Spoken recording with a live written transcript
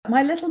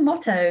My little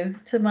motto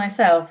to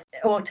myself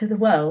or to the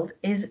world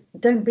is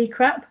don't be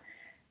crap.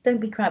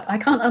 Don't be crap. I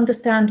can't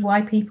understand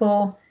why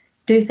people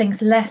do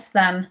things less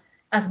than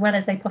as well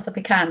as they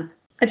possibly can.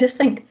 I just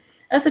think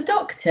as a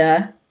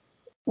doctor,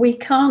 we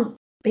can't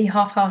be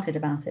half-hearted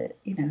about it.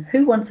 You know,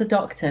 who wants a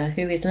doctor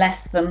who is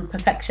less than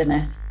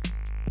perfectionist?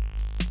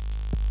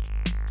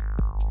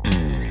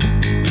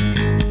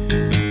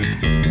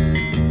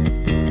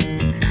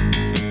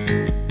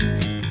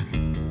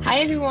 Hi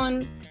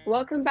everyone,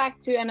 welcome back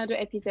to another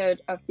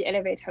episode of the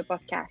Elevate Her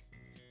podcast,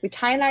 which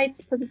highlights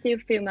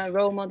positive female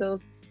role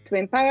models to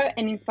empower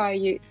and inspire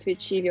you to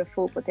achieve your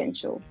full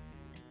potential.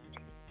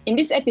 In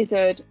this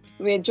episode,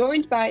 we are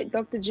joined by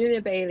Dr.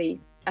 Julia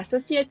Bailey,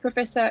 Associate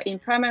Professor in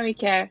Primary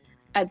Care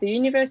at the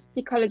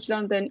University College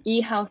London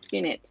e-Health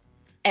Unit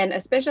and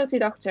a Specialty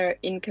Doctor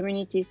in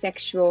Community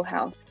Sexual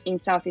Health in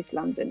South East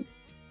London.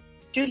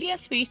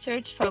 Julia's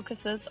research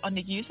focuses on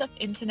the use of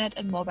internet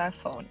and mobile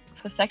phone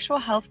for sexual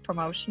health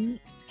promotion,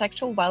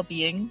 sexual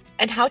well-being,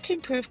 and how to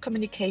improve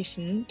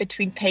communication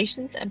between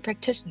patients and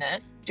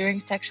practitioners during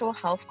sexual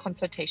health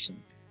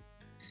consultations.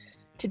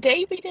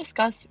 Today we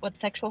discuss what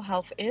sexual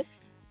health is,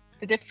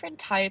 the different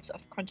types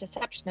of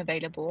contraception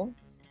available,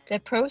 their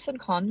pros and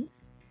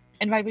cons,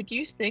 and why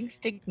reducing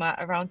stigma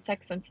around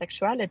sex and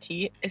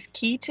sexuality is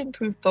key to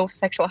improve both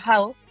sexual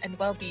health and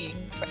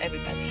well-being for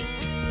everybody.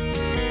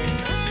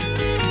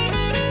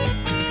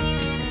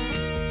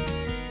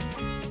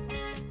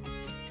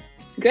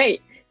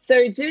 Great.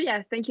 So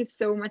Julia, thank you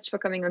so much for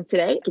coming on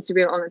today. It's a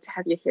real honor to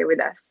have you here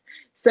with us.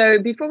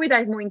 So before we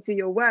dive more into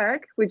your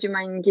work, would you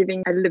mind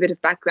giving a little bit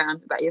of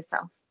background about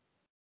yourself?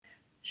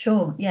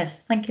 Sure,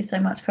 yes. Thank you so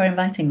much for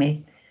inviting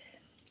me.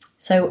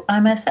 So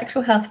I'm a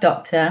sexual health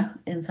doctor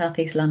in South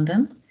East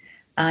London.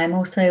 I'm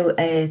also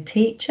a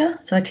teacher.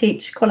 So I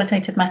teach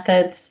qualitative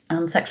methods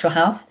and sexual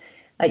health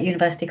at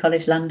University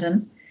College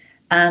London.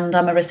 And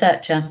I'm a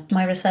researcher.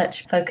 My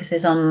research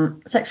focuses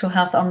on sexual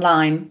health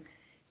online,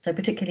 so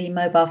particularly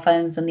mobile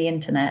phones and the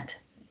internet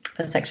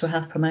for sexual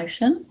health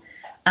promotion.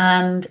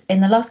 And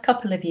in the last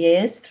couple of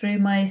years, through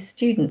my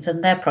students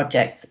and their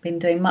projects, I've been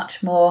doing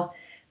much more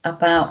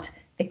about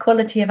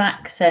equality of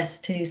access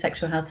to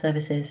sexual health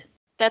services.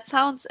 That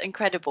sounds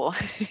incredible.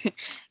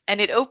 And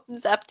it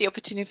opens up the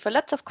opportunity for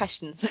lots of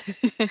questions.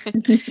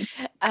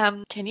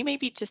 Can you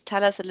maybe just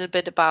tell us a little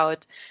bit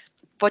about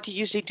what you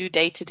usually do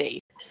day to day?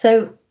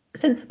 So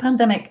since the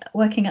pandemic,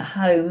 working at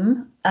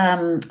home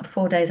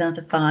 4 days out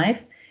of 5.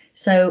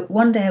 So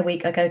 1 day a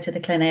week I go to the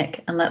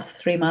clinic, and that's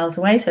 3 miles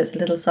away. So it's a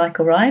little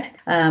cycle ride,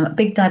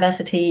 big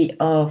diversity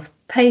of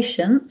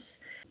patients.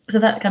 So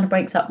that kind of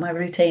breaks up my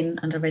routine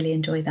and I really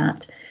enjoy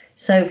that.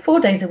 So 4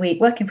 days a week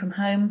working from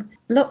home,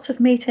 lots of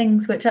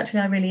meetings, which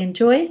actually I really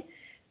enjoy.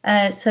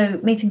 So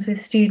meetings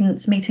with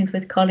students, meetings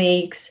with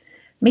colleagues,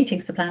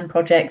 meetings to plan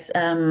projects,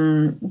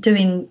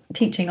 doing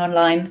teaching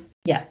online.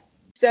 Yeah.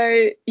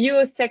 So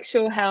you're a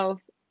sexual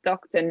health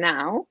doctor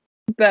now,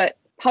 but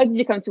how did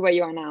you come to where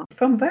you are now?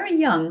 From very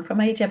young,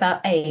 from age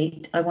about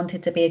 8, I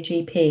wanted to be a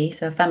GP,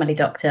 so a family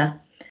doctor.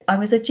 I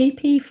was a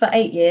GP for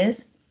 8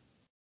 years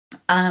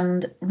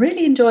and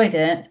really enjoyed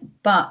it,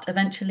 but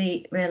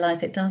eventually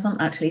realised it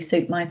doesn't actually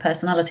suit my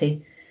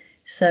personality.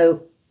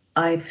 So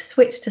I've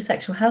switched to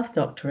sexual health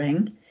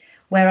doctoring,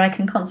 where I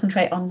can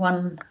concentrate on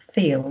one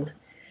field.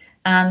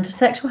 And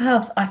sexual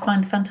health I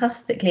find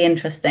fantastically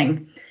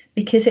interesting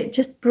because it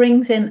just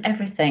brings in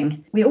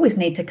everything. We always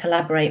need to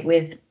collaborate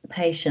with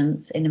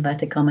patients, in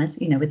inverted commas,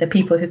 with the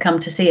people who come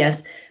to see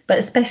us, but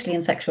especially in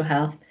sexual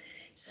health.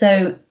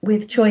 So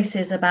with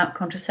choices about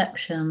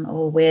contraception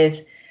or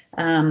with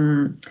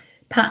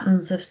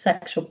patterns of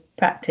sexual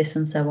practice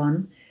and so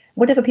on,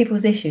 whatever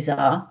people's issues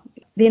are,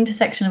 the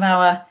intersection of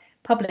our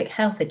public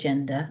health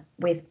agenda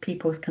with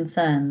people's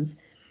concerns,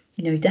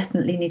 we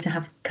definitely need to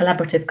have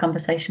collaborative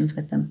conversations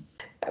with them.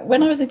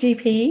 When I was a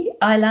GP,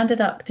 I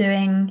landed up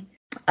doing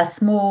a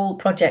small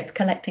project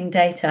collecting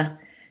data.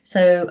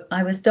 So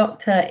I was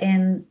doctor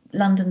in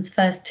London's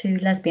first 2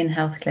 lesbian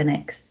health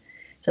clinics.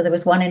 So there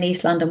was one in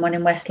East London, one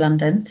in West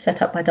London,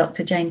 set up by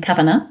Dr. Jane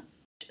Kavanagh.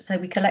 So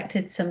we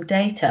collected some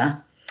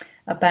data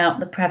about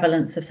the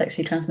prevalence of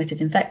sexually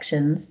transmitted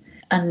infections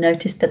and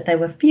noticed that there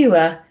were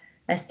fewer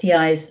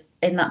STIs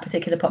in that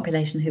particular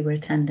population who were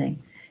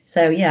attending.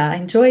 So yeah, I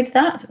enjoyed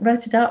that,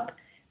 wrote it up,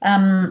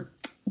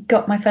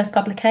 got my first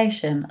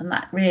publication, and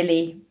that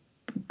really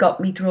got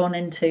me drawn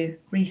into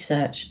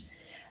research.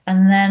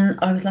 And then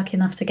I was lucky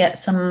enough to get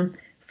some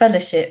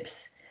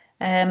fellowships.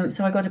 So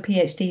I got a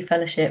PhD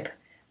fellowship.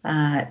 So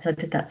I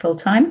did that full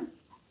time.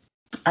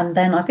 And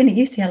then I've been at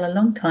UCL a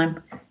long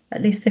time,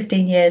 at least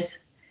 15 years.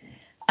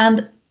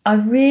 And I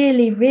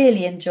really,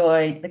 really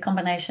enjoy the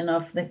combination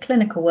of the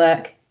clinical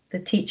work, the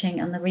teaching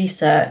and the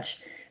research.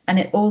 And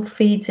it all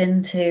feeds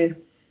into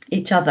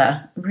each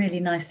other really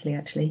nicely,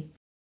 actually.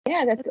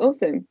 Yeah, that's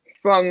awesome.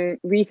 From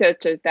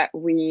researchers that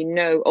we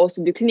know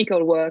also do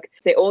clinical work,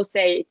 they all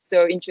say it's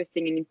so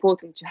interesting and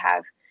important to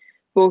have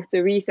both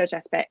the research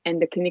aspect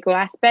and the clinical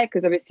aspect,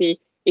 because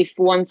obviously if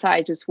one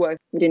side just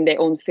works within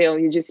their own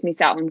field, you just miss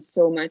out on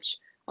so much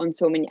on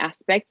so many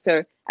aspects.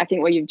 So I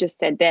think what you've just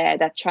said there,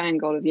 that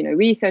triangle of,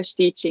 research,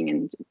 teaching,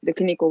 and the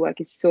clinical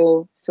work is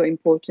so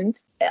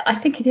important. I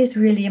think it is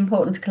really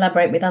important to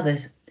collaborate with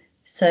others.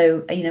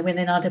 So,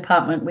 within our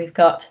department, we've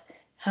got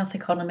health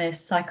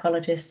economists,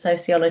 psychologists,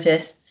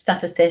 sociologists,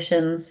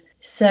 statisticians.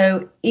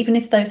 So even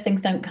if those things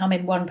don't come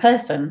in one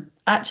person,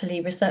 actually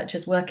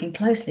researchers working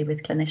closely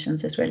with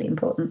clinicians is really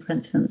important, for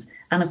instance.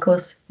 And of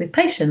course, with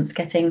patients,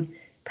 getting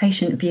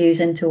patient views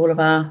into all of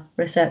our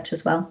research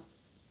as well.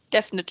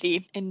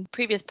 Definitely. In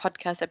previous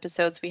podcast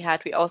episodes we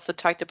also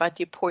talked about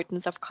the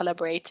importance of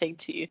collaborating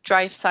to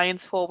drive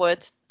science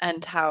forward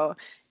and how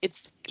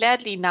it's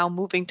gladly now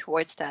moving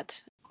towards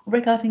that.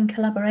 Regarding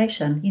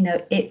collaboration,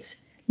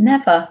 it's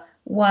never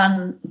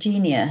one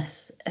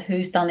genius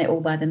who's done it all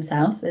by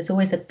themselves. There's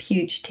always a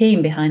huge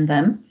team behind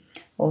them,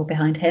 or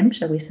behind him,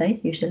 shall we say,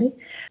 usually.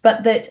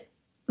 But that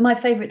my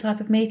favourite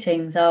type of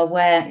meetings are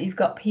where you've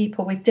got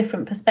people with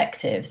different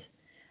perspectives,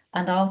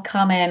 and I'll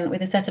come in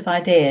with a set of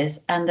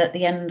ideas, and at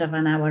the end of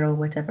an hour or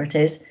whatever it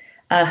is,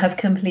 have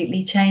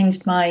completely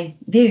changed my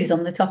views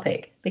on the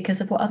topic because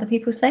of what other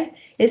people say.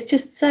 It's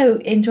just so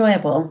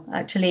enjoyable,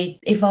 actually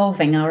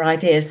evolving our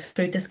ideas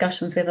through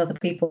discussions with other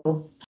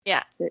people.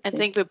 Yeah, I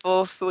think we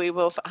both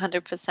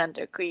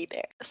 100% agree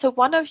there. So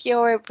one of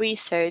your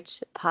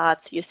research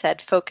parts, you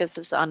said,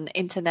 focuses on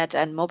internet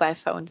and mobile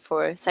phone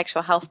for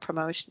sexual health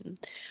promotion.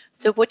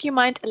 So would you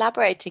mind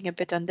elaborating a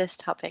bit on this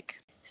topic?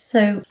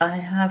 So I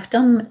have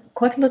done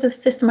quite a lot of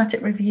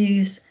systematic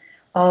reviews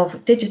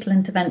of digital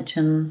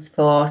interventions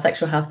for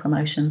sexual health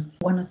promotion.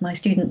 One of my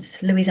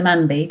students, Louisa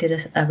Manby,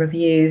 did a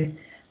review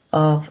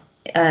of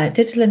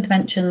digital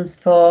interventions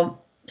for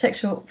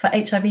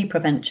HIV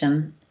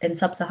prevention in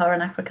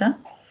sub-Saharan Africa,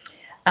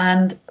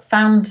 and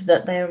found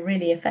that they are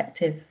really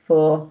effective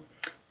for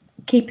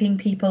keeping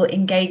people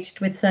engaged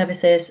with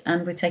services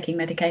and with taking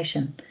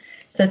medication.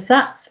 So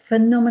that's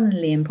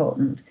phenomenally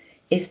important,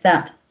 is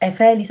that a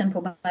fairly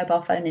simple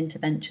mobile phone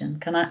intervention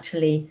can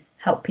actually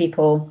help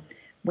people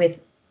with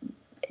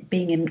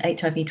being in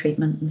HIV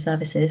treatment and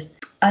services.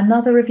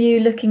 Another review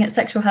looking at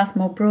sexual health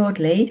more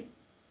broadly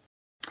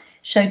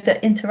showed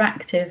that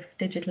interactive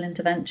digital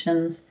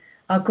interventions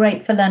are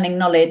great for learning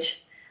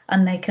knowledge,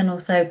 and they can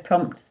also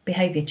prompt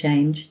behaviour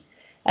change.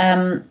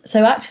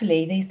 So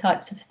actually these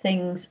types of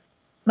things,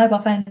 mobile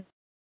phones,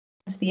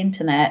 the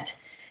internet,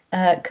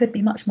 could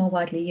be much more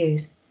widely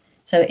used.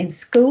 So in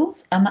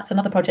schools, and that's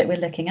another project we're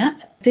looking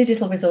at,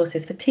 digital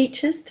resources for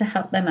teachers to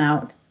help them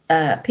out.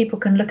 People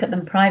can look at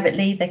them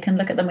privately, they can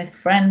look at them with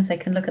friends, they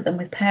can look at them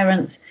with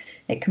parents.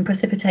 It can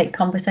precipitate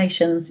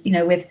conversations,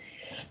 with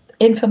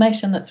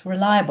information that's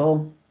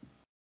reliable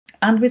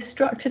and with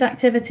structured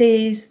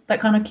activities that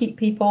kind of keep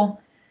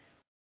people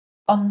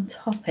on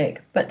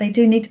topic, but they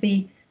do need to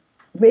be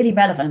really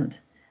relevant,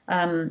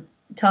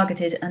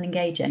 targeted and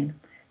engaging.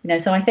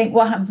 So I think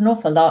what happens an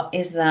awful lot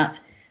is that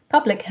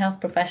public health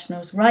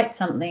professionals write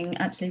something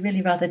actually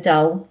really rather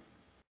dull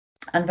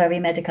and very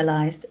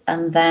medicalised,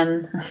 and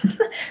then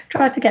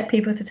try to get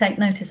people to take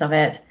notice of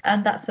it.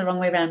 And that's the wrong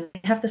way around.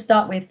 You have to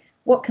start with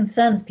what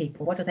concerns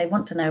people, what do they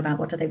want to know about,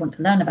 what do they want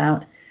to learn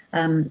about,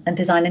 and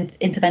design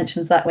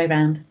interventions that way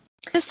around.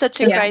 It's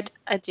such a great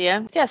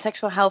idea. Yeah,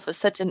 sexual health is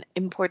such an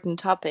important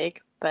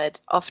topic,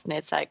 but often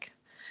it's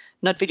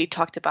not really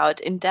talked about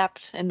in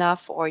depth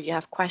enough, or you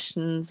have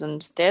questions,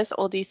 and there's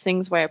all these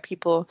things where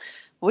people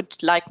would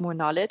like more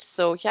knowledge.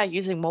 So yeah,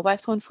 using mobile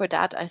phone for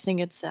that, I think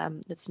it's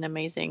an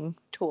amazing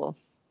tool.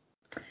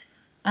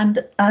 And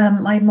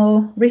my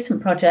more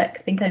recent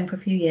project, been going for a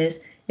few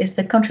years, is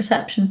the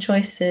Contraception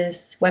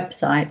Choices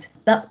website.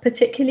 That's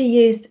particularly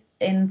used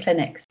in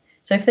clinics.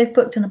 So if they've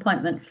booked an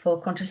appointment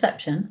for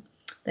contraception,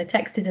 they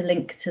texted a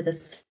link to the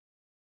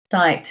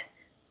site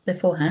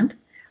beforehand.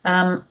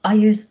 I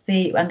use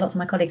and lots of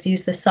my colleagues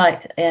use the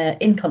site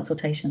in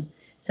consultation.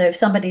 So if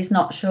somebody's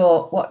not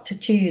sure what to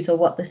choose or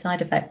what the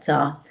side effects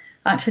are,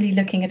 actually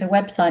looking at a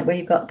website where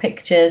you've got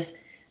pictures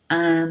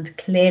and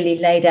clearly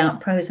laid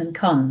out pros and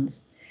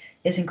cons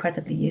is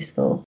incredibly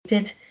useful. We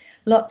did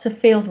lots of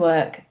field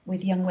work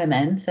with young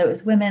women. So it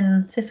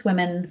was cis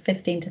women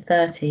 15 to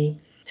 30,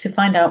 to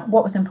find out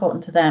what was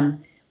important to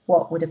them,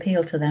 what would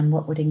appeal to them,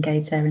 what would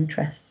engage their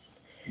interest.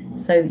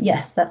 So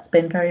yes, that's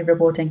been very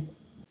rewarding.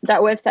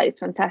 That website is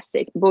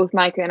fantastic. Both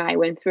Michael and I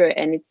went through it,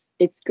 and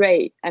it's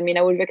great. I mean,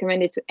 I would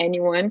recommend it to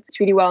anyone. It's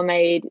really well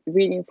made,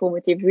 really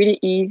informative, really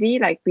easy,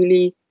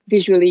 really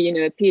visually,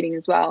 appealing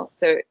as well.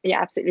 So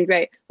yeah, absolutely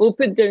great. We'll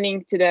put the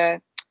link to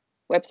the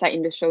website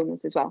in the show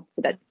notes as well,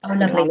 so that our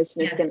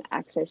listeners can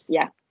access.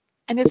 Yeah.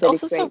 And it's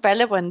also so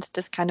relevant,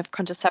 this kind of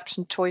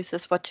contraception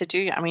choices, what to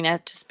do. I mean, I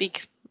have to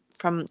speak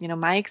from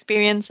my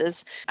experience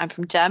is I'm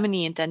from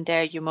Germany, and then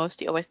there you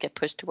mostly always get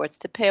pushed towards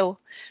the pill.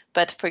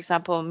 But for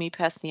example, me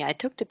personally, I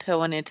took the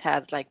pill and it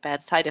had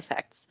bad side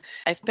effects.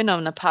 I've been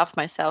on a path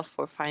myself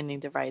for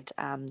finding the right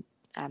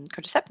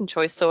contraception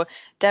choice. So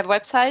that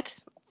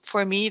website,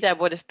 for me, that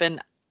would have been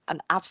an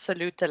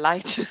absolute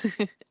delight.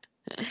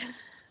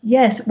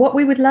 Yes, what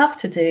we would love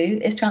to do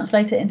is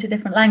translate it into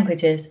different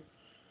languages,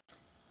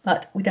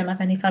 but we don't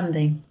have any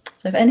funding.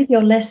 So if any of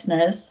your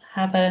listeners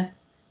have a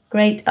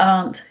great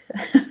aunt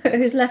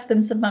who's left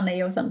them some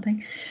money or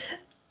something.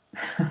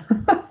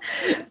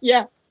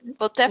 Yeah.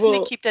 We'll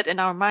definitely keep that in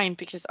our mind,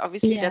 because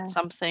obviously that's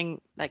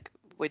something like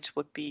which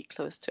would be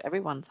close to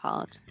everyone's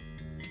heart.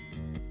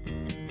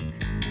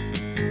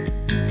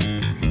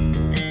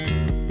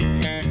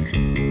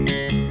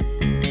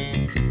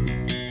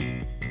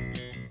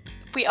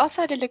 We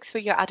also had a look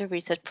through your other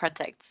research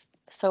projects.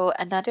 So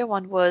another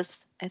one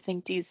was, I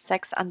think, the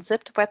Sex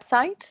Unzipped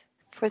website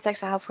for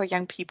sexual health for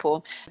young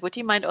people. Would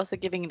you mind also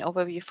giving an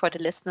overview for the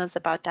listeners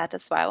about that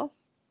as well?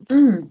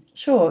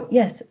 Sure,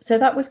 yes. So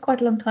that was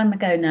quite a long time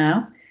ago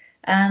now.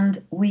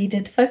 And we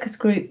did focus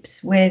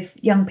groups with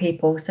young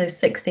people, so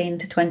 16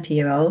 to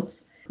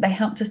 20-year-olds. They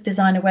helped us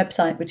design a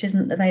website which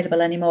isn't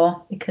available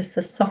anymore because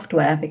the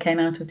software became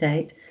out of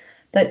date.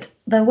 But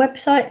the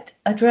website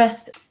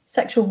addressed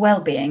sexual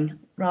well-being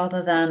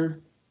rather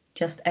than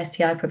just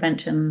STI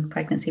prevention,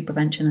 pregnancy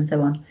prevention, and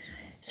so on.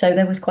 So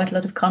there was quite a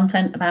lot of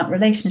content about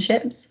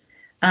relationships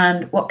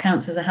and what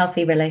counts as a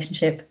healthy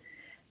relationship,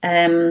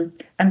 and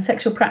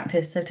sexual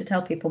practice, so to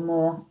tell people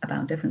more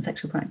about different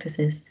sexual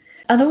practices.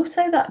 And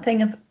also that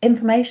thing of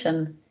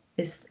information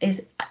is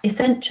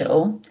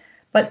essential,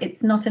 but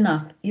it's not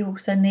enough. You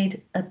also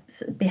need a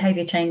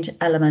behaviour change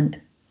element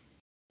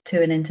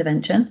to an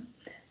intervention.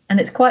 And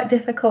it's quite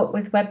difficult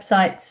with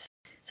websites.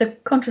 So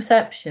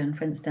contraception,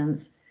 for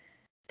instance,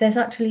 there's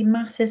actually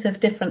masses of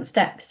different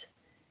steps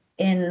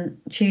in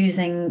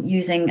choosing,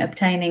 using,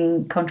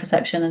 obtaining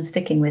contraception and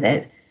sticking with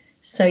it.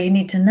 So you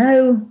need to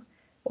know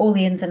all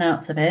the ins and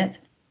outs of it.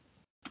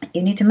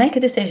 You need to make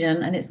a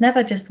decision, and it's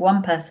never just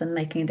one person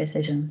making a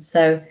decision.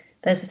 So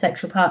there's a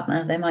sexual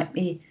partner, there might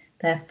be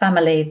their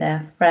family,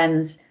 their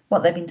friends,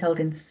 what they've been told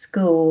in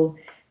school,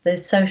 the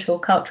social,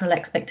 cultural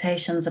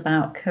expectations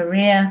about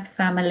career,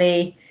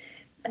 family,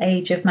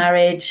 age of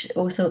marriage,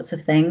 all sorts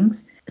of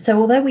things. So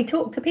although we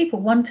talk to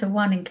people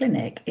one-to-one in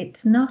clinic,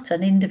 it's not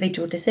an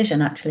individual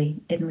decision actually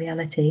in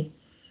reality.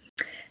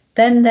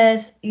 Then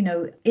there's,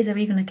 is there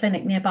even a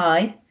clinic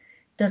nearby?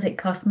 Does it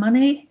cost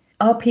money?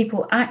 Are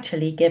people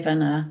actually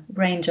given a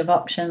range of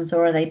options,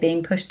 or are they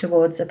being pushed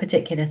towards a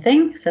particular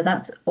thing? So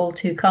that's all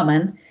too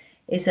common,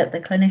 is that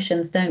the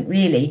clinicians don't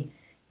really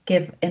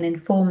give an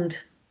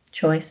informed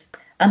choice.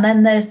 And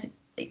then there's,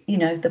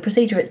 the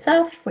procedure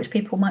itself, which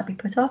people might be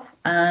put off.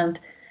 And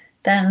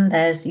then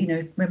there's,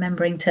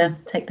 remembering to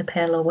take the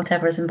pill or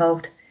whatever is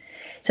involved.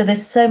 So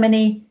there's so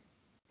many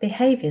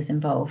behaviours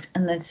involved,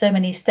 and there's so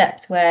many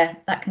steps where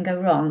that can go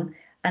wrong.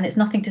 And it's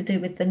nothing to do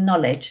with the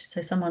knowledge.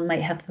 So someone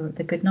might have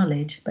the good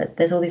knowledge, but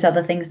there's all these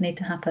other things need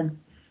to happen.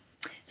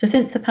 So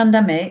since the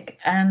pandemic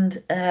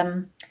and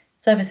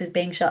services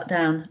being shut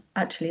down,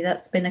 actually,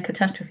 that's been a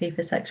catastrophe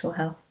for sexual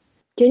health.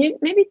 Can you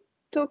maybe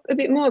talk a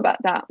bit more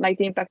about that, like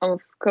the impact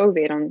of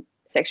COVID on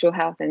sexual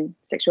health and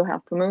sexual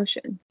health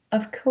promotion?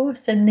 Of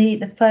course, in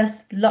the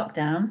first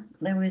lockdown,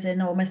 there was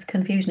enormous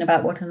confusion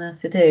about what on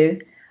earth to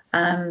do.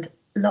 And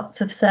lots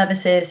of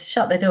services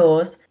shut their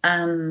doors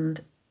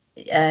and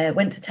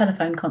went to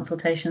telephone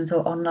consultations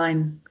or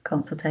online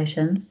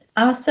consultations.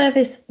 Our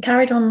service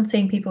carried on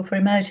seeing people for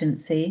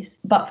emergencies,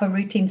 but for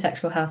routine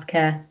sexual health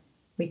care,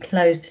 we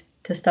closed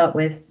to start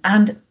with.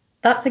 And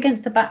that's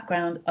against the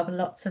background of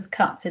lots of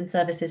cuts in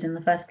services in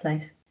the first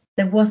place.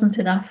 There wasn't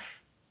enough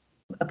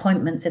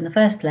appointments in the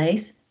first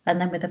place. And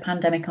then with the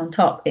pandemic on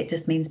top, it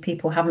just means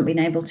people haven't been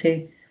able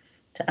to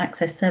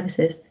access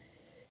services.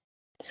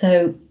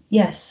 So,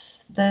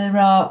 yes, there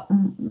are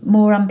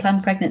more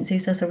unplanned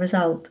pregnancies as a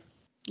result.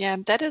 Yeah,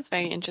 that is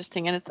very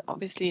interesting. And it's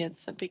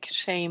a big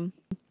shame.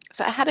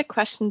 So I had a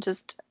question,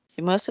 just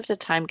you most of the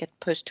time get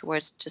pushed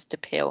towards just a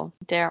pill.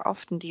 There are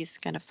often these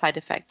kind of side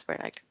effects where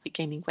like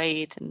gaining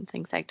weight and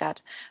things like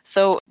that.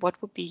 So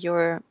what would be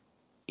your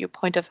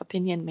point of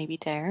opinion maybe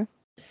there?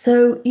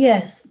 So,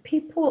 yes,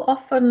 people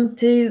often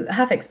do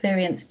have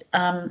experienced,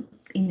 a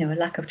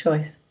lack of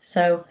choice.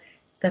 So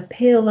the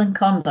pill and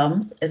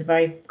condoms is a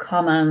very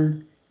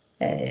common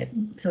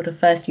sort of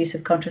first use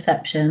of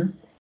contraception.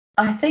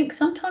 I think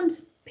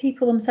sometimes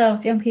people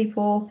themselves, young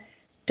people,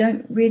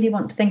 don't really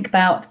want to think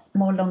about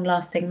more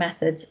long-lasting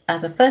methods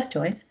as a first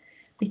choice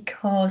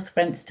because, for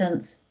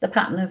instance, the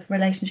pattern of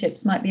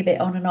relationships might be a bit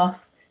on and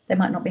off. They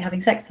might not be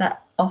having sex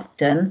that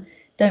often,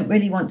 don't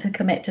really want to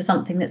commit to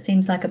something that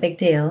seems like a big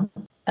deal.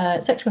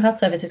 Sexual health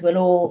services will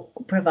all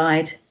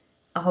provide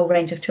a whole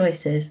range of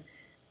choices,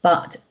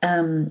 but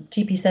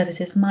GP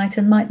services might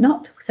and might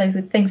not. So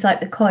with things like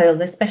the coil,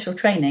 there's special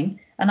training,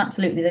 and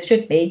absolutely there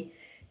should be.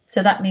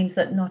 So that means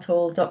that not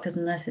all doctors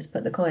and nurses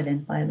put the coil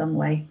in by a long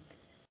way.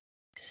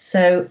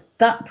 So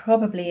that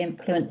probably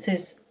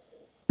influences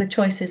the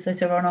choices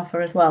that are on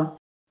offer as well.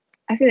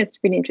 I think it's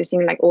really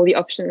interesting, like all the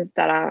options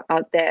that are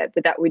out there,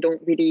 but that we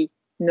don't really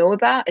know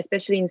about,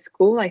 especially in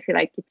school. I feel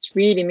like it's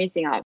really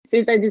missing out. So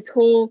it's like this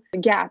whole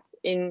gap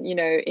in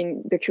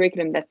the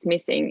curriculum that's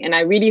missing. And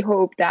I really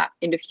hope that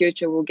in the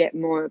future we'll get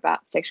more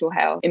about sexual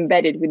health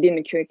embedded within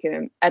the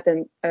curriculum at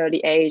an early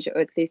age, or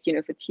at least,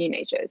 for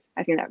teenagers.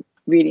 I think that's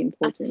really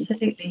important.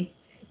 Absolutely.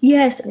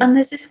 Yes, and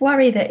there's this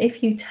worry that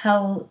if you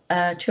tell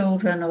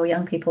children or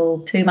young people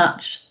too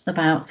much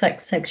about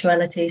sex,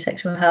 sexuality,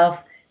 sexual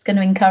health, it's going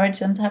to encourage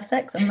them to have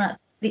sex, and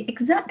that's the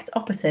exact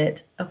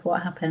opposite of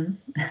what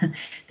happens.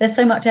 There's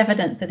so much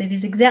evidence that it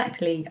is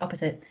exactly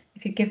opposite.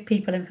 If you give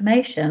people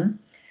information,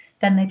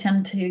 then they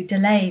tend to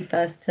delay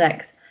first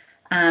sex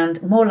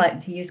and more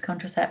likely to use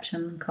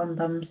contraception,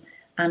 condoms,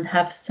 and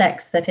have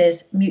sex that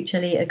is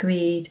mutually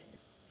agreed.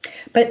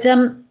 But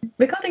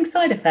regarding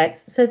side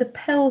effects, so the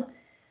pill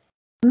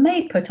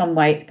may put on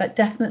weight, but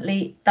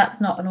definitely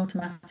that's not an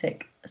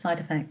automatic side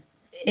effect.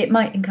 It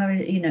might encourage,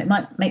 it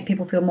might make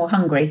people feel more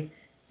hungry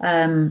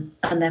and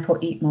therefore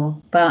eat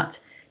more. But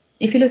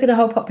if you look at the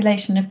whole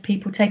population of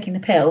people taking the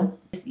pill,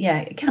 yeah,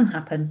 it can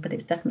happen, but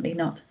it's definitely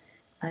not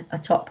a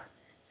top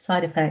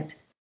side effect.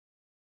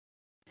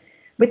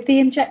 With the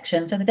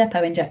injection, so the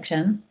depot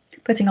injection,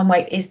 putting on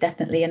weight is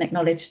definitely an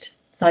acknowledged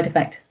side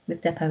effect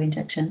with depot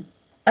injection.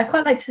 I'd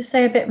quite like to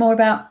say a bit more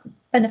about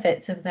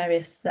benefits of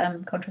various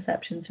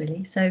contraceptions,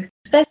 really. So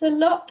there's a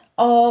lot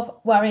of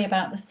worry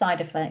about the side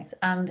effects,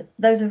 and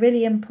those are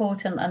really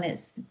important, and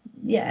it's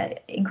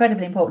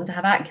incredibly important to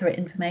have accurate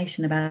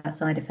information about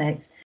side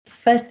effects.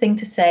 First thing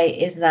to say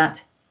is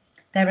that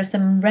there are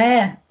some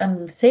rare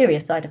and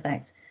serious side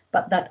effects,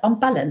 but that on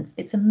balance,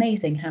 it's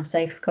amazing how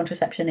safe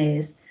contraception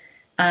is.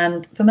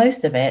 And for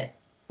most of it,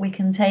 we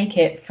can take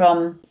it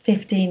from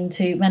 15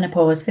 to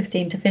menopause,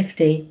 15 to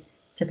 50,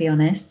 to be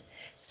honest.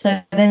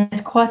 So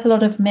there's quite a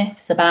lot of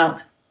myths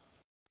about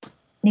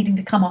needing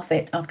to come off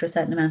it after a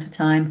certain amount of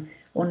time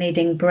or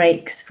needing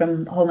breaks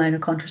from hormonal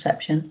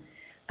contraception.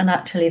 And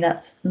actually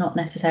that's not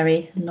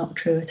necessary, not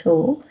true at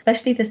all.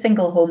 Especially the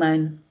single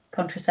hormone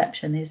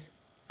contraception is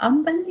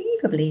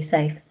unbelievably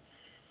safe.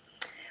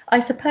 I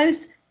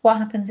suppose what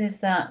happens is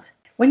that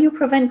when you're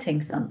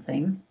preventing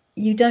something,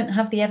 you don't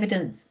have the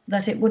evidence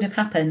that it would have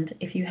happened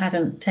if you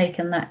hadn't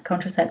taken that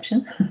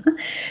contraception.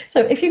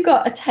 So if you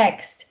got a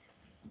text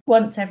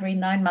once every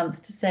 9 months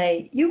to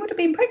say you would have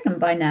been pregnant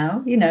by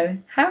now,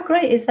 how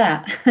great is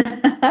that?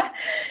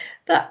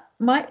 That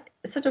might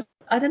sort of,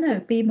 I don't know,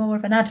 be more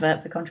of an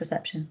advert for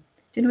contraception.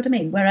 Do you know what I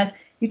mean? Whereas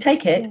you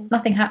take it,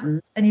 nothing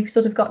happens, and you've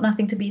sort of got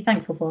nothing to be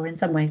thankful for in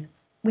some ways.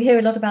 We hear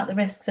a lot about the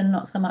risks and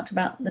not so much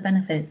about the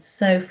benefits.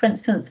 So for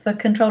instance, for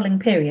controlling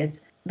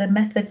periods, the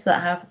methods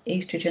that have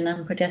estrogen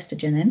and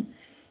progesterone in,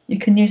 you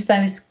can use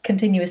those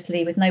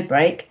continuously with no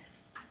break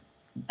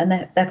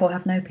and therefore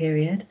have no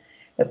period.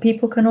 But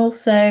people can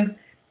also,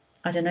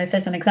 I don't know if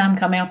there's an exam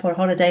coming up or a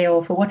holiday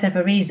or for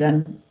whatever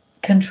reason,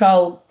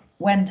 control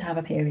when to have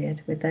a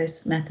period with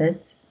those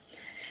methods.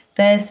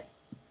 There's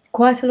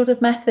quite a lot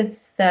of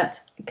methods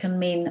that can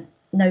mean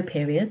no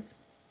periods,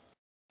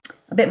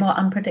 a bit more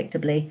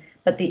unpredictably,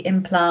 but the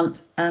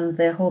implant and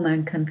the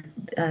hormone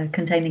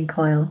containing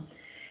coil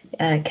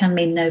can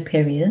mean no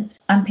periods.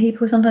 And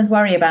people sometimes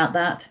worry about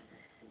that.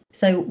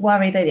 So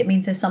worry that it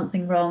means there's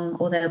something wrong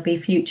or there'll be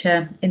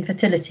future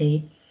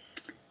infertility.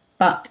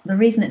 But the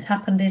reason it's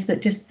happened is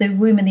that just the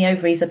womb and the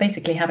ovaries are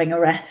basically having a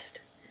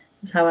rest.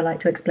 That's how I like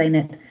to explain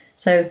it.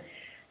 So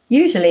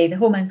usually the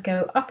hormones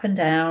go up and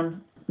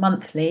down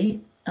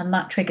monthly, and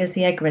that triggers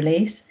the egg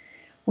release.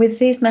 With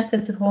these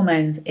methods of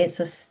hormones, it's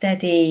a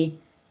steady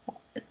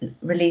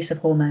release of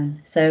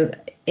hormone. So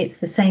it's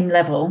the same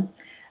level,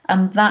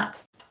 and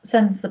that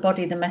sends the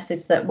body the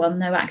message that, well,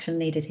 no action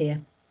needed here.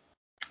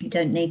 You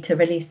don't need to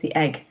release the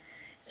egg.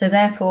 So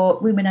therefore,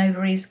 womb and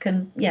ovaries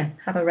can,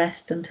 have a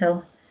rest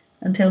until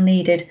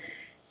needed.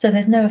 So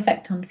there's no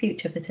effect on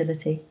future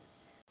fertility.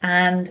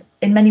 And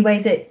in many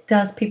ways it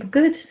does people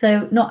good.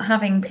 So not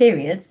having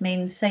periods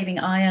means saving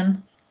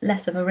iron,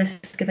 less of a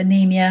risk of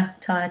anemia,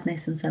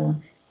 tiredness and so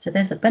on. So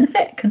there's a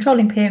benefit,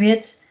 controlling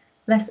periods,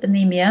 less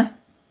anemia.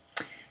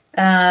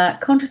 Hormonal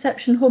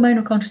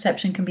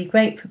contraception can be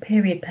great for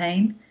period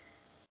pain,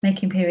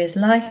 making periods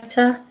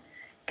lighter,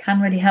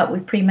 can really help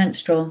with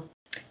premenstrual.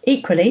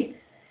 Equally,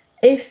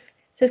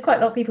 there's quite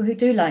a lot of people who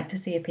do like to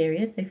see a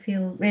period. They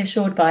feel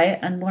reassured by it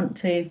and want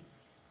to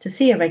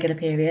see a regular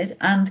period.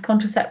 And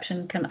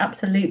contraception can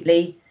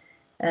absolutely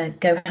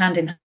go hand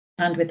in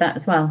hand with that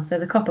as well. So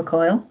the copper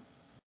coil,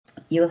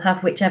 you'll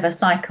have whichever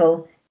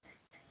cycle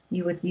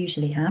you would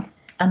usually have.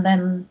 And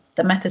then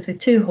the methods with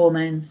two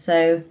hormones,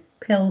 so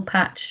pill,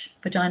 patch,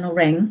 vaginal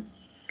ring,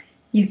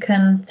 you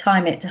can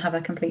time it to have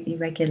a completely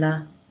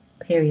regular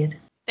period.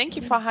 Thank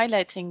you for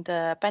highlighting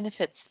the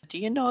benefits. Do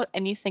you know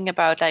anything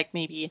about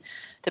maybe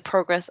the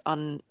progress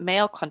on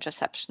male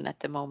contraception at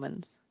the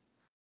moment?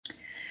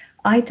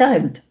 I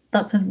don't.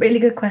 That's a really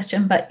good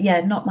question, but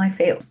not my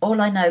field. All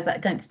I know,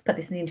 but don't put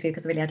this in the interview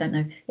because really I don't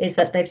know, is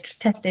that they've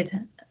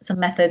tested some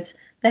methods.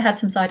 They had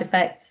some side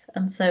effects,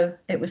 and so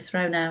it was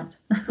thrown out.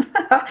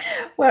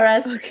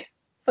 Whereas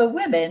for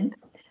women,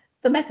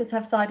 the methods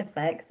have side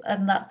effects,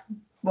 and that's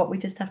what we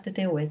just have to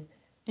deal with.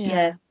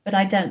 Yeah, but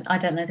I don't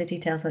know the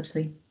details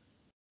actually.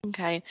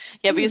 Okay.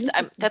 Yeah, because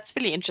that's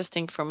really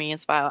interesting for me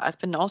as well. I've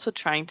been also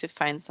trying to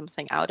find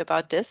something out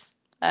about this,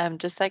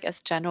 just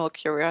as general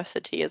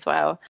curiosity as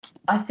well.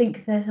 I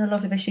think there's a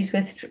lot of issues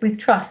with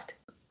trust.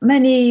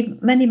 many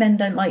men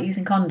don't like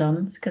using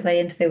condoms because they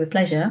interfere with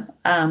pleasure,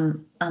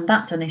 and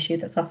that's an issue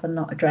that's often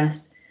not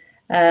addressed.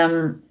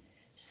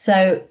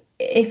 So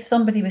if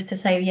somebody was to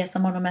say, yes,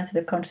 I'm on a method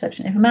of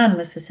contraception, if a man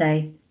was to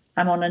say,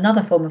 I'm on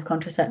another form of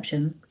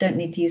contraception, don't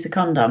need to use a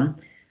condom,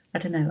 I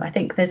don't know. I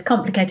think there's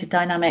complicated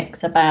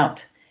dynamics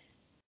about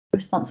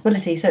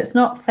responsibility. So it's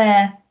not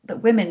fair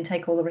that women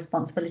take all the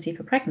responsibility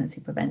for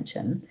pregnancy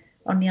prevention.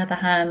 On the other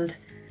hand,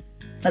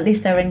 at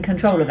least they're in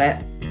control of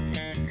it.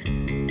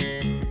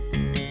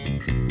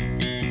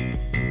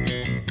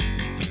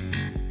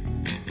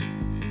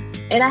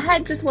 And I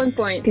had just one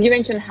point, because you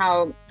mentioned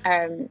how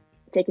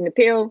taking the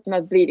pill,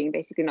 not bleeding,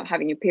 basically not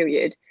having your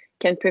period,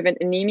 can prevent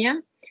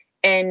anemia.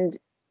 And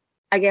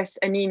I guess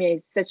anemia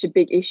is such a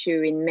big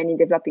issue in many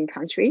developing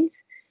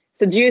countries.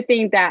 So do you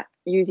think that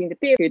using the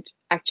pill could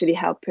actually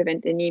help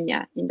prevent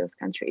anemia in those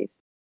countries?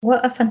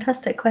 What a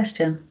fantastic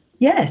question.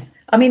 Yes.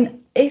 I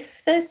mean,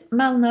 if there's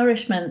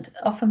malnourishment,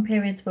 often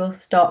periods will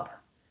stop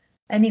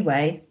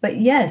anyway. But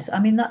yes, I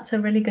mean, that's a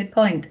really good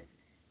point,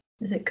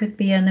 because it could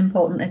be an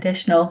important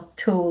additional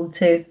tool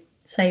to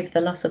save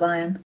the loss of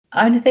iron.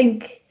 I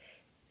think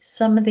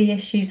some of the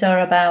issues are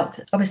about,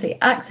 obviously,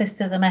 access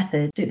to the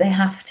method. Do they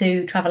have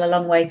to travel a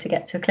long way to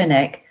get to a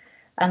clinic?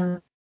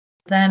 And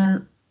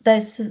then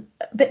there's a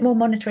bit more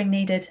monitoring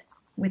needed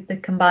with the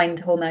combined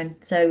hormone.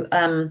 So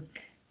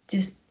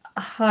just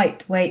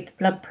height, weight,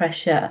 blood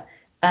pressure,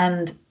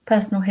 and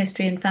personal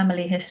history and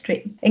family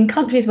history. In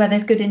countries where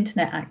there's good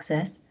internet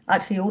access,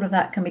 actually all of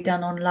that can be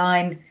done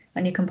online,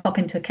 and you can pop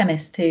into a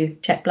chemist to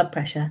check blood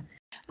pressure.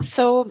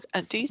 So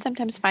do you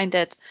sometimes find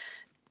that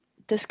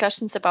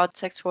discussions about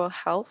sexual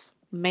health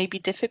may be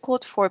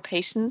difficult for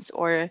patients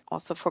or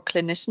also for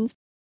clinicians?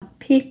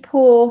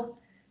 People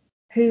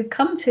who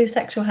come to a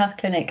sexual health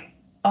clinic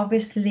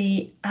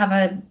obviously have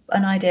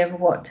an idea of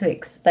what to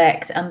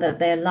expect, and that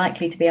they're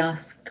likely to be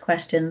asked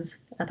questions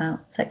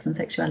about sex and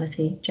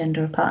sexuality,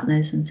 gender of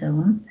partners, and so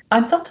on.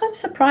 I'm sometimes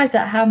surprised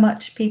at how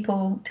much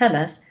people tell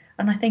us,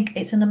 and I think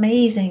it's an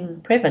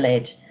amazing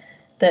privilege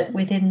that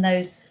within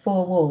those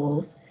four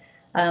walls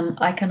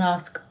I can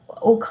ask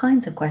all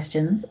kinds of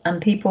questions,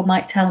 and people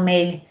might tell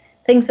me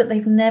things that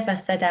they've never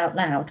said out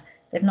loud.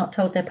 They've not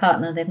told their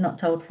partner, they've not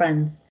told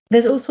friends.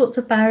 There's all sorts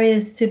of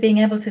barriers to being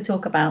able to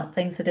talk about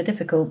things that are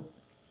difficult.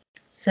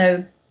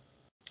 So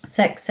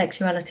sex,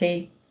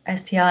 sexuality,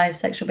 STIs,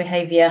 sexual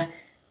behaviour,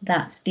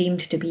 that's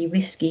deemed to be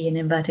risky in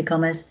inverted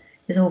commas,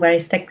 is all very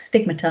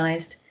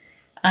stigmatised,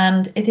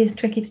 and it is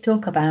tricky to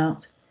talk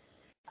about.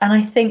 And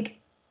I think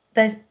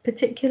there's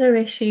particular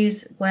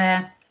issues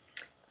where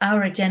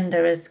our agenda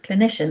as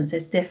clinicians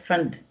is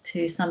different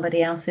to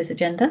somebody else's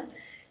agenda.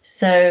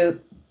 So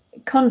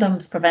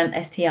condoms prevent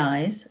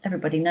STIs,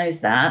 everybody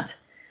knows that,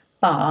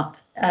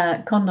 but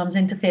condoms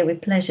interfere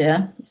with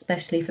pleasure,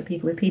 especially for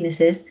people with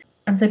penises,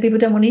 and so people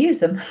don't want to use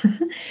them.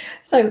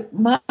 So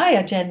my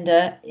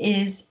agenda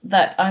is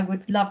that I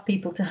would love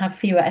people to have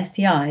fewer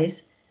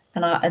STIs,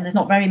 and there's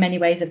not very many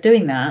ways of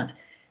doing that.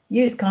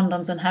 Use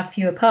condoms and have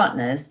fewer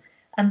partners.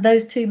 And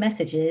those two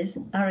messages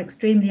are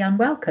extremely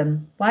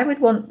unwelcome. Why would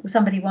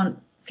somebody want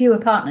fewer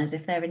partners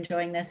if they're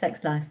enjoying their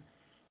sex life?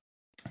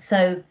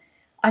 So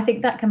I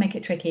think that can make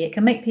it tricky. It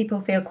can make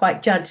people feel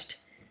quite judged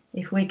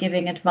if we're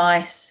giving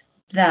advice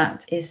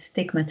that is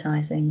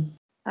stigmatizing.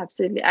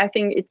 Absolutely. I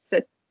think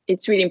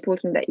it's really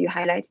important that you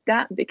highlighted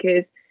that,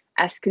 because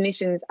as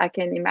clinicians, I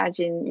can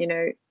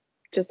imagine,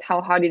 just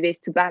how hard it is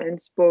to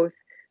balance both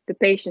the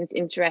patient's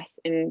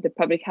interest and the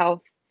public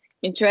health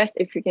interest,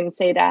 if we can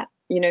say that,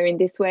 in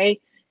this way.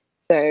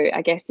 So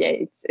I guess,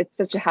 it's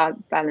such a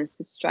hard balance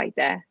to strike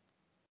there.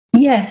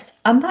 Yes,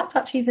 and that's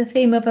actually the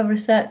theme of a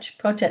research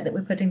project that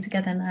we're putting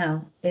together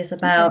now, is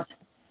about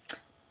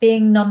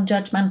being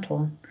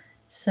non-judgmental.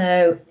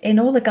 So in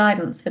all the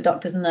guidance for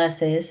doctors and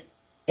nurses,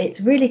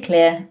 it's really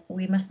clear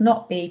we must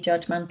not be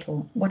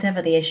judgmental,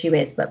 whatever the issue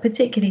is, but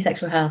particularly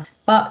sexual health.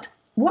 But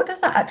what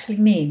does that actually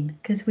mean?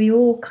 Because we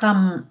all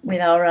come with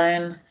our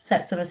own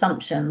sets of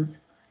assumptions.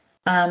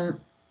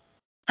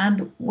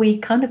 And we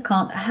kind of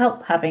can't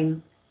help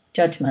having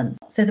judgments.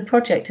 So the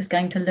project is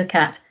going to look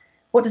at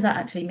what does that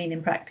actually mean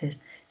in practice.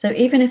 So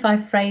even if I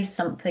phrase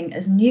something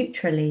as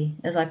neutrally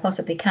as I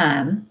possibly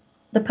can,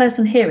 the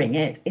person hearing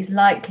it is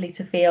likely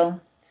to feel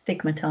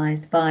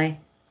stigmatized by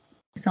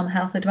some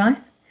health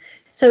advice.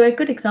 So a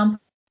good example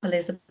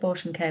is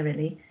abortion care,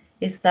 really,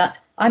 is that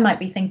I might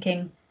be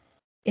thinking,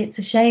 it's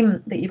a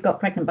shame that you've got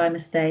pregnant by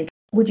mistake.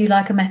 Would you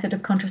like a method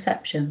of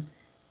contraception?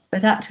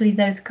 But actually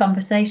those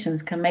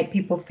conversations can make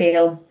people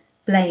feel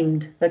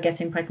blamed for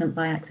getting pregnant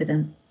by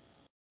accident.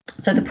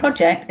 So the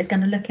project is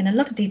going to look in a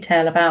lot of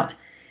detail about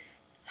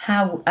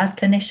how, as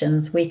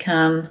clinicians, we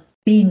can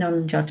be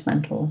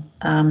non-judgmental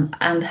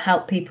and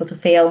help people to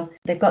feel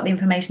they've got the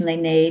information they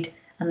need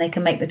and they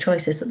can make the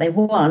choices that they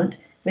want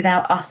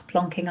without us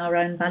plonking our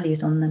own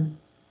values on them.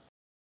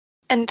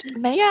 And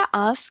may I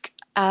ask,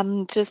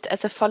 just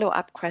as a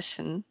follow-up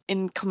question,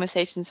 in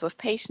conversations with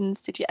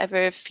patients, did you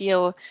ever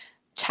feel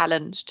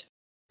challenged?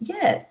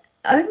 Yeah,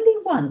 only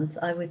once,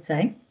 I would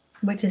say,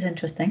 which is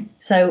interesting.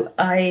 So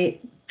I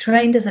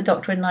trained as a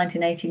doctor in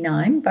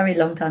 1989, very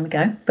long time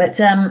ago. But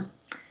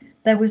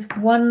there was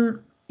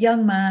one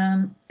young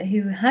man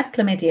who had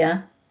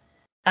chlamydia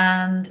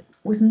and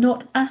was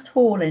not at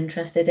all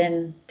interested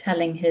in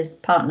telling his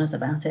partners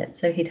about it.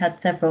 So he'd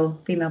had several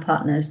female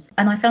partners,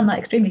 and I found that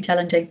extremely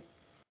challenging.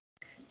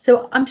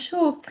 So I'm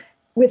sure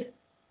with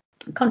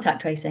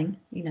contact tracing,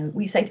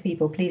 we say to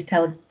people, please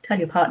tell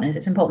your partners.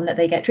 It's important that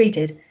they get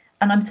treated.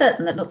 And I'm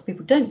certain that lots of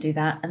people don't do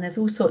that. And there's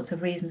all sorts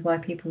of reasons why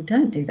people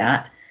don't do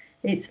that.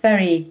 It's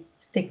very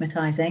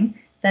stigmatizing.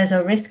 There's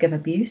a risk of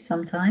abuse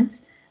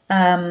sometimes.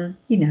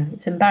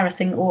 It's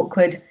embarrassing,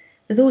 awkward.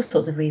 There's all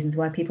sorts of reasons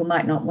why people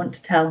might not want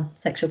to tell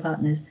sexual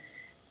partners.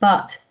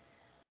 But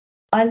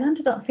I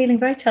ended up feeling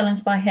very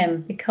challenged by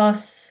him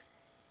because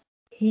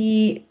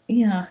he,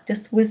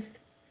 just was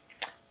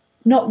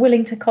not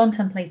willing to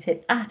contemplate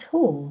it at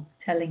all,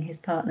 telling his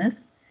partners.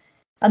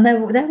 And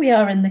there we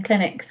are in the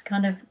clinics,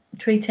 kind of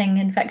treating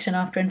infection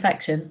after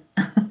infection.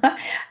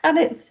 And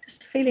it's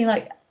just feeling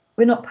like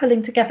we're not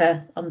pulling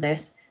together on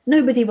this.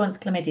 Nobody wants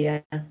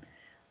chlamydia.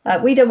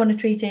 We don't want to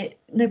treat it.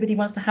 Nobody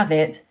wants to have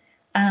it.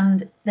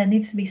 And there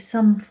needs to be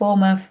some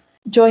form of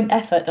joint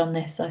effort on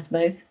this, I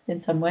suppose, in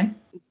some way.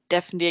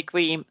 Definitely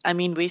agree. I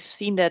mean, we've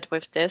seen that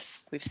with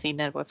this. We've seen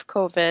that with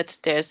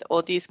COVID. There's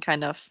all these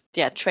kind of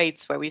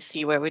traits where we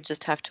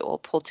just have to all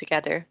pull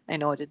together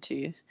in order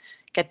to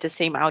get the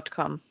same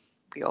outcome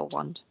we all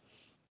want.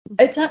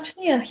 It's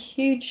actually a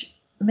huge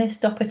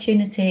missed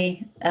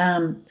opportunity.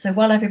 So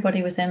while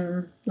everybody was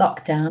in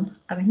lockdown,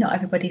 I mean, not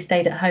everybody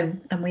stayed at home,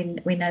 and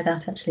we know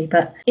that actually,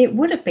 but it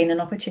would have been an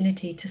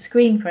opportunity to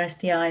screen for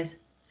STIs.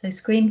 So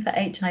screen for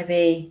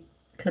HIV,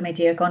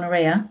 chlamydia,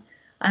 gonorrhea,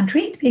 and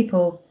treat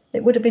people.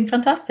 It would have been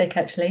fantastic,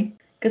 actually,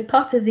 because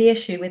part of the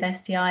issue with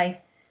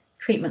STI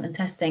treatment and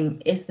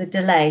testing is the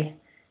delay.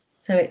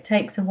 So it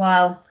takes a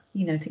while,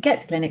 to get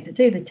to clinic, to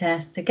do the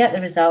test, to get the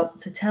result,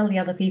 to tell the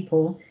other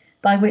people,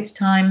 by which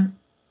time,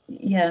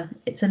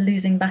 it's a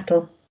losing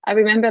battle. I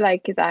remember,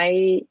 because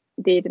I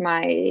did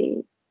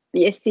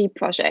the SE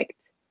project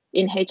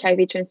in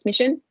HIV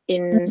transmission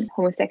in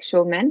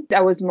homosexual men.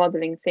 I was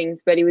modeling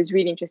things, but it was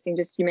really interesting.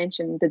 Just you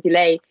mentioned the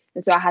delay.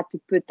 And so I had to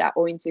put that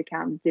all into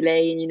account,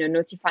 delay and,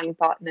 notifying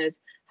partners,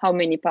 how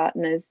many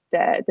partners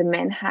the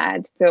men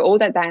had. So all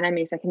that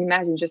dynamics, I can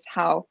imagine just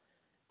how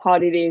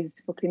hard it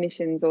is for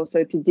clinicians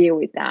also to deal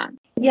with that.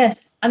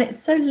 Yes, and it's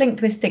so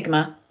linked with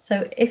stigma.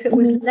 So if it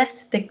was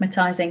less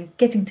stigmatizing,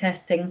 getting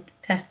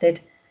tested,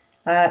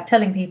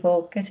 telling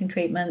people, getting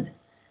treatment,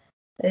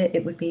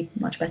 it would be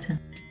much better.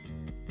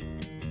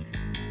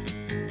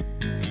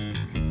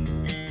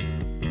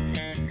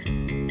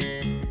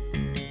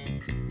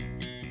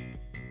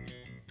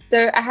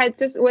 So I had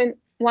just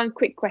one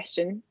quick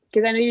question,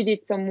 because I know you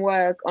did some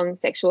work on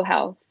sexual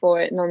health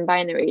for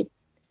non-binary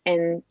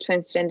and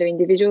transgender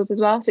individuals as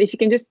well. So if you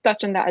can just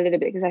touch on that a little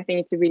bit, because I think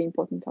it's a really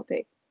important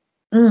topic.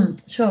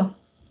 Sure.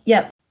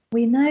 Yeah.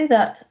 We know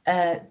that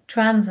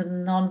trans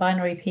and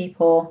non-binary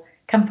people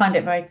can find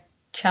it very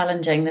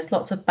challenging. There's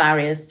lots of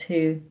barriers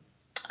to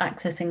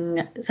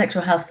accessing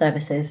sexual health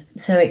services.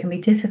 So it can be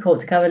difficult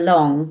to go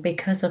along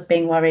because of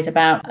being worried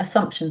about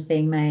assumptions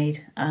being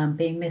made,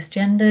 being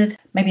misgendered,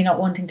 maybe not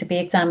wanting to be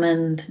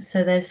examined.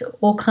 So there's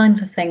all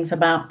kinds of things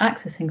about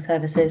accessing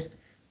services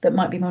that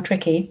might be more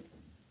tricky.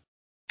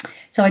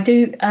 So I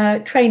do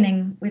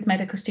training with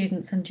medical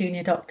students and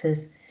junior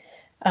doctors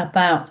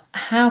about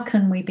how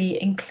can we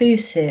be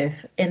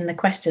inclusive in the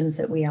questions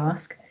that we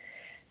ask.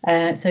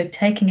 So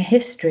taking a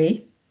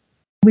history,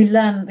 we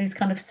learn these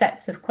kind of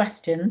sets of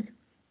questions,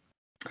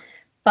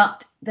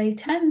 but they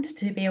tend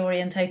to be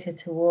orientated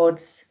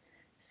towards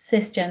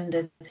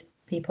cisgendered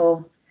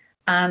people,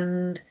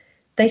 and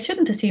they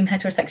shouldn't assume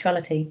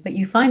heterosexuality, but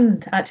you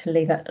find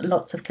actually that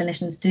lots of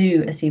clinicians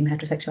do assume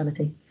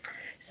heterosexuality.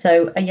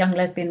 So a young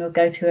lesbian will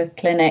go to a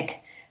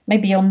clinic,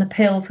 maybe on the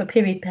pill for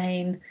period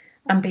pain,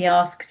 and be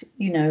asked,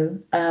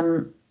 do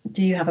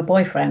you have a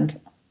boyfriend?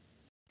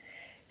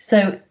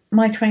 So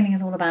my training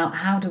is all about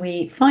how do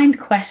we find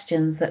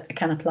questions that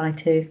can apply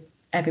to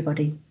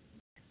everybody.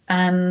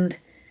 And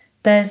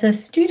there's a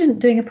student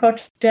doing a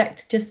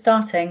project just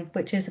starting,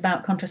 which is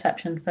about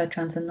contraception for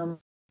trans and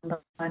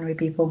non-binary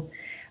people.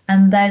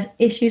 And there's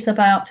issues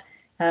about,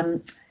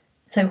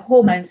 so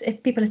hormones,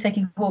 if people are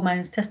taking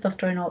hormones,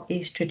 testosterone or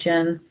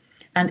estrogen,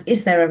 and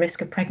is there a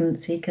risk of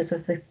pregnancy because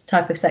of the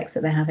type of sex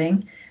that they're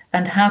having?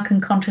 And how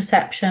can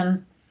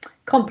contraception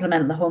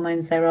complement the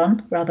hormones they're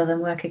on rather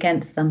than work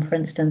against them, for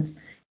instance?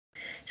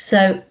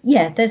 So,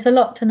 there's a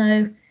lot to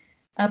know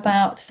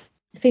about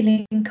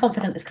feeling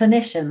confident as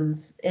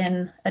clinicians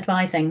in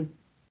advising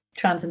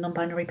trans and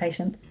non-binary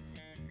patients.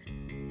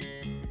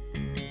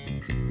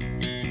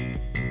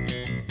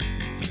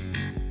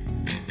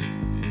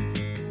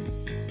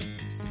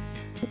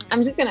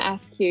 I'm just going to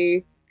ask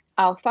you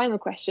our final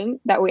question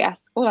that we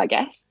ask all our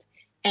guests,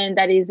 and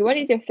that is, what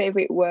is your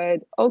favorite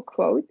word or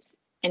quote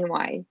and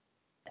why?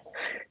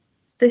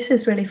 This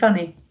is really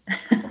funny.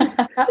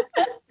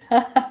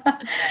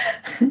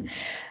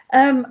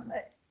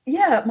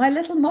 My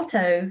little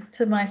motto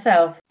to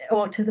myself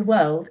or to the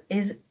world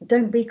is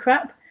don't be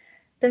crap.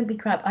 don't be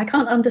crap. I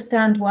can't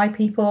understand why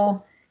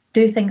people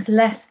do things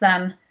less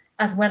than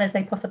as well as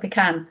they possibly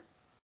can,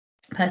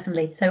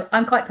 personally. So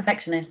I'm quite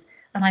perfectionist,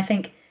 and I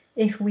think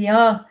if we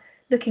are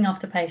looking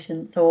after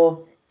patients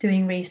or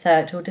doing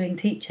research or doing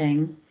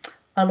teaching,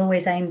 I'll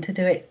always aim to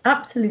do it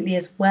absolutely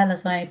as well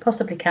as I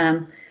possibly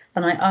can.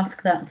 And I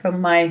ask that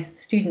from my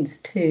students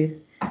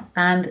too.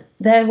 And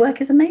their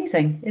work is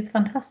amazing. It's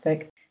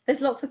fantastic.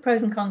 There's lots of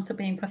pros and cons to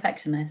being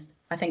perfectionist.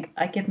 I think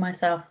I give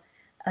myself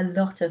a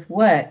lot of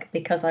work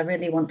because I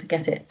really want to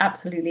get it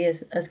absolutely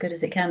as good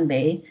as it can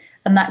be.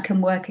 And that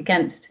can work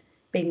against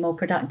being more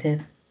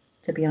productive,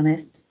 to be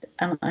honest.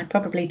 And I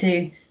probably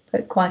do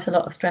put quite a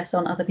lot of stress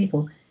on other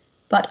people.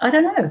 But I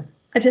don't know.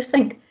 I just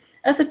think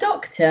as a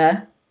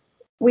doctor,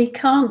 we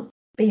can't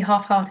be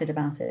half-hearted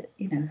about it.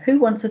 You know, who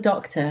wants a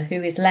doctor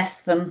who is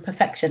less than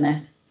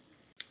perfectionist?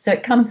 So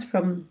it comes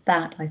from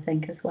that, I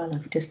think, as well,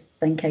 of just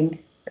thinking,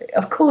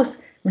 of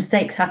course,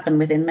 mistakes happen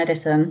within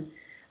medicine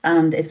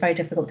and it's very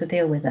difficult to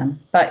deal with them.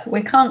 But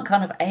we can't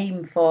kind of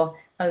aim for,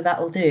 oh,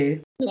 that'll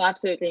do. No,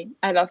 absolutely.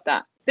 I love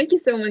that. Thank you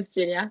so much,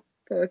 Julia,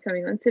 for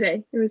coming on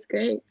today. It was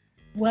great.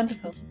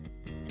 Wonderful.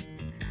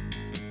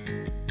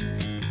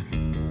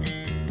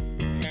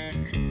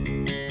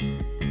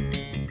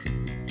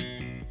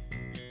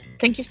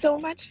 Thank you so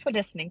much for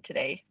listening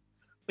today.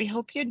 We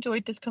hope you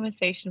enjoyed this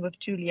conversation with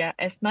Julia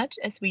as much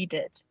as we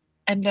did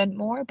and learned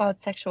more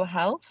about sexual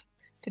health,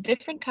 the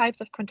different types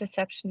of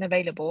contraception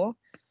available,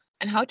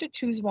 and how to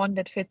choose one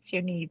that fits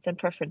your needs and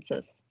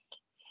preferences.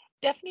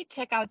 Definitely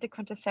check out the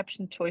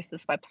Contraception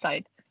Choices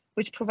website,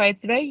 which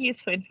provides very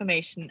useful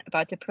information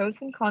about the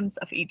pros and cons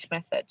of each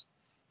method.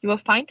 You will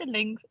find the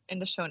links in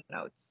the show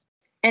notes.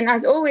 And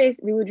as always,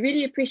 we would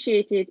really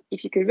appreciate it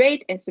if you could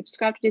rate and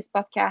subscribe to this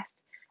podcast,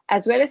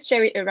 as well as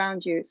share it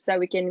around you so that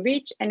we can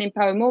reach and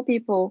empower more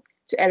people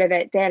to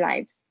elevate their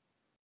lives.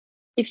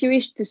 If you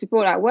wish to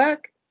support our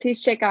work,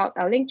 please check out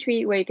our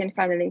Linktree where you can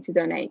find a link to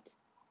donate.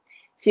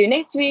 See you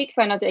next week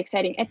for another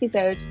exciting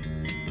episode.